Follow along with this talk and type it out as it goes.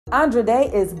Andra Day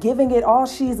is giving it all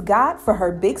she's got for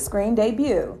her big screen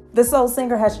debut. The soul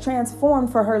singer has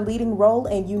transformed for her leading role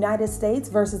in United States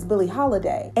vs. Billie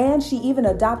Holiday, and she even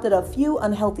adopted a few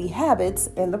unhealthy habits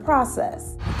in the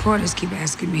process. Reporters keep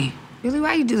asking me, Billie,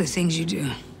 why you do the things you do?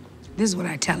 This is what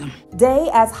I tell them. Day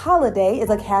as Holiday is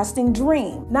a casting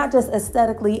dream, not just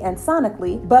aesthetically and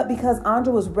sonically, but because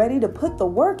Andra was ready to put the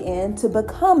work in to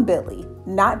become Billie,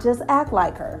 not just act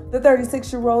like her. The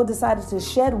 36-year-old decided to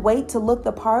shed weight to look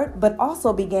the part, but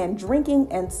also began drinking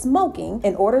and smoking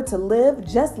in order to live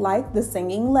just like the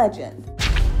singing legend.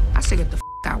 I say what the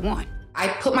I want. I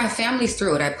put my family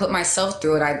through it. I put myself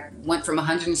through it. I went from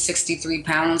 163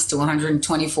 pounds to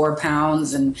 124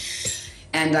 pounds, and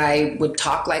I would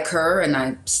talk like her, and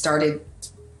I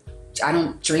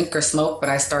don't drink or smoke, but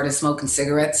I started smoking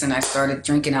cigarettes and I started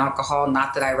drinking alcohol.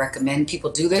 Not that I recommend people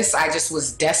do this. I just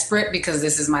was desperate because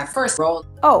this is my first role.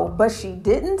 Oh, but she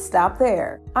didn't stop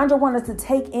there. Andra wanted to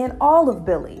take in all of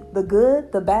Billie, the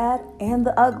good, the bad, and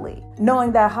the ugly.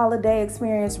 Knowing that Holiday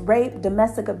experienced rape,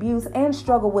 domestic abuse, and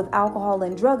struggled with alcohol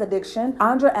and drug addiction,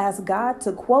 Andra asked God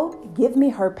to, quote, give me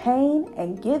her pain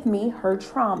and give me her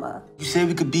trauma. You said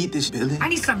we could beat this, Billie. I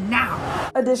need some now.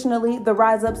 Additionally, the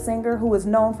Rise Up singer, who is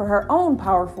known for her own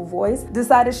powerful voice,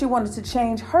 decided she wanted to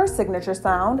change her signature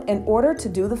sound in order to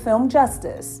do the film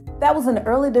justice. That was an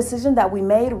early decision that we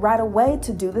made right away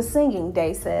to do the singing,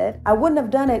 Day said. I wouldn't have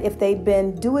done it if they'd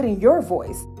been do it in your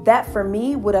voice. That for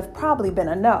me would have probably been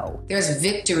a no. There's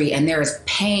victory and there is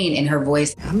pain in her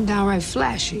voice. I'm downright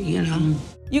flashy, you know.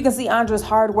 You can see Andra's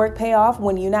hard work pay off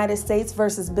when United States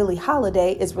vs. Billie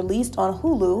Holiday is released on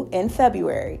Hulu in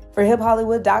February. For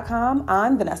HipHollywood.com,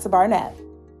 I'm Vanessa Barnett.